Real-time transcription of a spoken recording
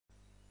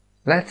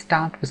Let's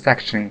start with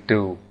sectioning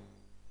tool.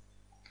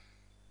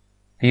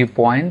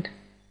 Viewpoint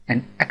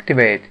and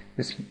activate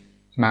this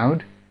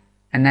mode,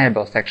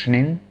 enable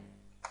sectioning.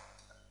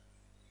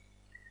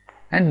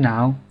 And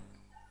now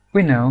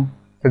we know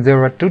that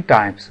there are two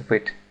types of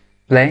it,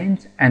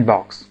 planes and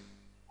box.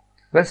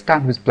 Let's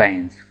start with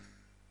planes.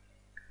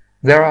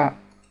 There are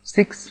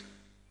 6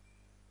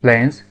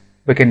 planes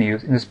we can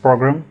use in this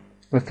program.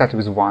 Let's start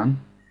with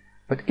one,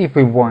 but if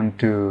we want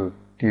to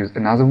use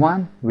another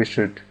one, we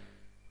should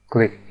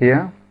click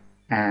here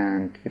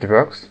and it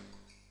works.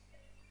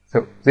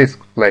 So this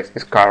place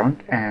is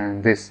current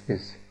and this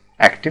is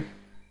active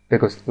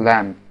because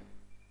lamp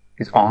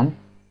is on.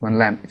 When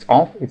lamp is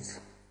off, it's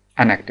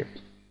inactive.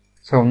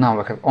 So now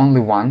we have only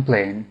one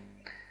plane,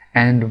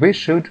 and we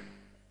should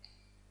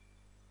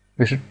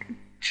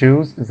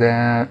choose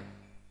the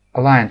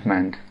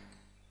alignment,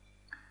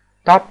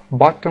 top,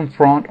 bottom,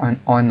 front,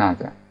 or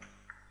another.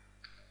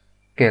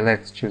 Okay,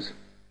 let's choose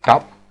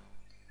top.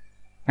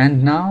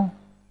 And now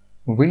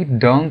we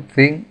don't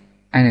think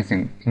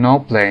anything, no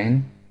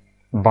plane,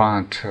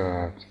 but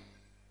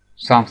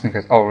something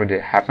has already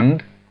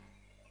happened.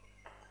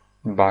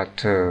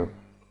 But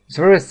it's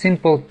very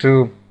simple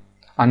to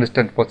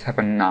understand what's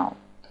happened now.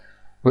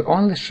 We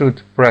only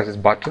should press this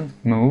button,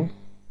 move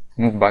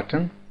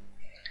button,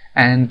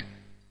 and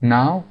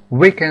now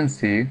we can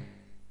see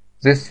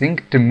this thing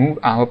to move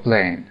our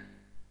plane.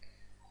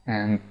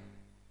 And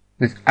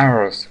these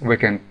arrows we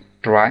can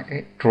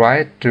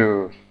try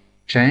to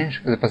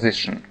change the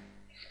position.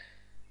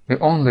 We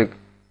only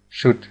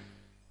should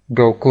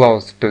go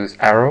close to this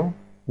arrow,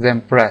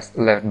 then press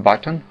left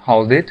button,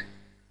 hold it,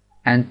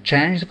 and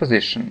change the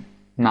position.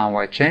 Now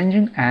we're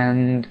changing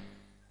and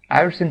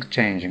everything's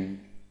changing.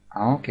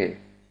 Okay,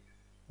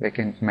 we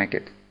can make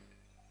it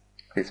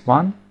this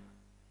one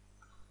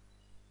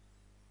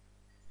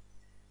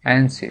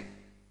and see.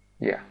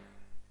 Yeah,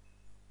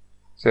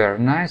 very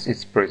nice.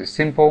 It's pretty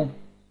simple.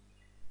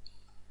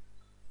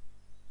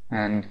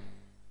 And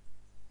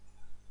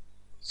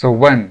so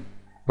when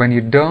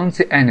you don't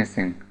see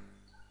anything,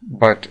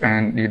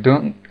 and you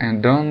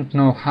don't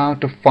know how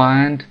to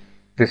find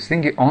this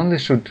thing, you only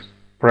should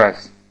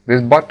press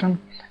this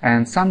button,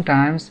 and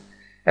sometimes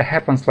it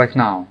happens like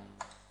now,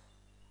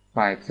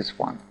 like this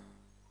one.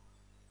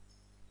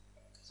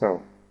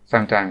 So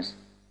sometimes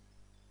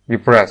you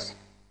press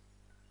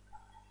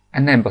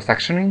enable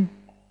sectioning,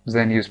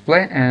 then use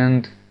plane,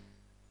 and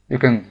you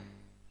can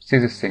see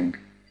this thing.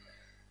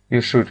 You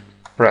should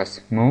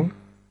press move,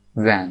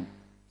 then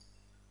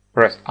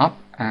press up,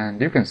 and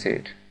you can see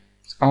it.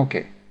 It's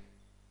okay.